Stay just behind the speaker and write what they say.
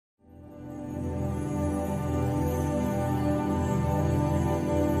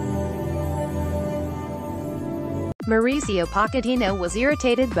Mauricio Pochettino was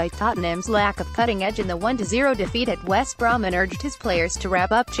irritated by Tottenham's lack of cutting edge in the 1-0 defeat at West Brom and urged his players to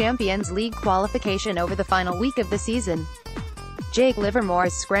wrap up Champions League qualification over the final week of the season.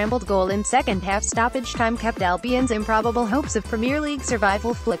 Livermore's scrambled goal in second-half stoppage time kept Albion's improbable hopes of Premier League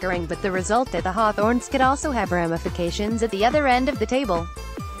survival flickering, but the result at the Hawthorns could also have ramifications at the other end of the table.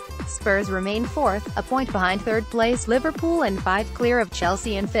 Spurs remain fourth, a point behind third-place Liverpool and 5 clear of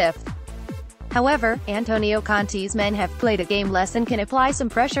Chelsea in fifth. However, Antonio Conte's men have played a game less and can apply some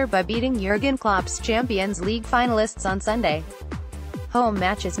pressure by beating Jurgen Klopp's Champions League finalists on Sunday. Home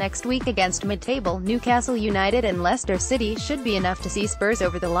matches next week against mid-table Newcastle United and Leicester City should be enough to see Spurs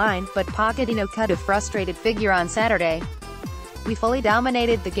over the line, but Pochettino cut a frustrated figure on Saturday. "We fully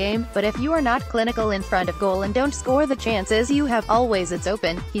dominated the game, but if you are not clinical in front of goal and don't score the chances you have, always it's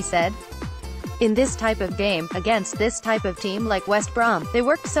open," he said. "In this type of game, against this type of team like West Brom, they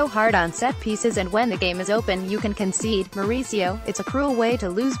worked so hard on set pieces, and when the game is open you can concede, Mauricio. It's a cruel way to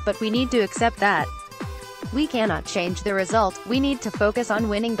lose, but we need to accept that. We cannot change the result, we need to focus on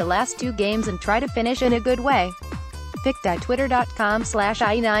winning the last 2 games and try to finish in a good way."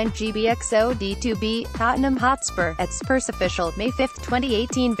 Pic.twitter.com/i9gbxod2b, Tottenham Hotspur, at Spurs official, May 5,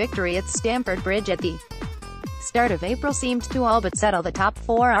 2018 victory at Stamford Bridge at the start of April seemed to all but settle the top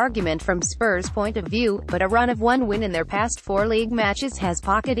 4 argument from Spurs' point of view, but a run of 1 win in their past 4 league matches has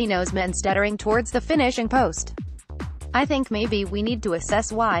Pochettino's men stuttering towards the finishing post. "I think maybe we need to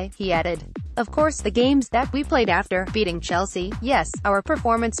assess why," he added. "Of course the games that we played after beating Chelsea, yes, our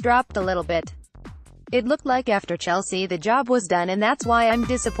performance dropped a little bit. It looked like after Chelsea the job was done, and that's why I'm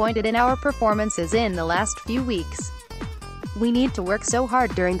disappointed in our performances in the last few weeks. We need to work so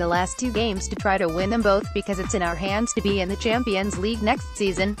hard during the last 2 games to try to win them both, because it's in our hands to be in the Champions League next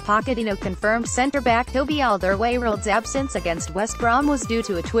season." Pochettino confirmed centre-back Toby Alderweireld's absence against West Brom was due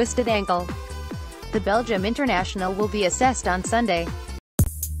to a twisted ankle. The Belgium international will be assessed on Sunday.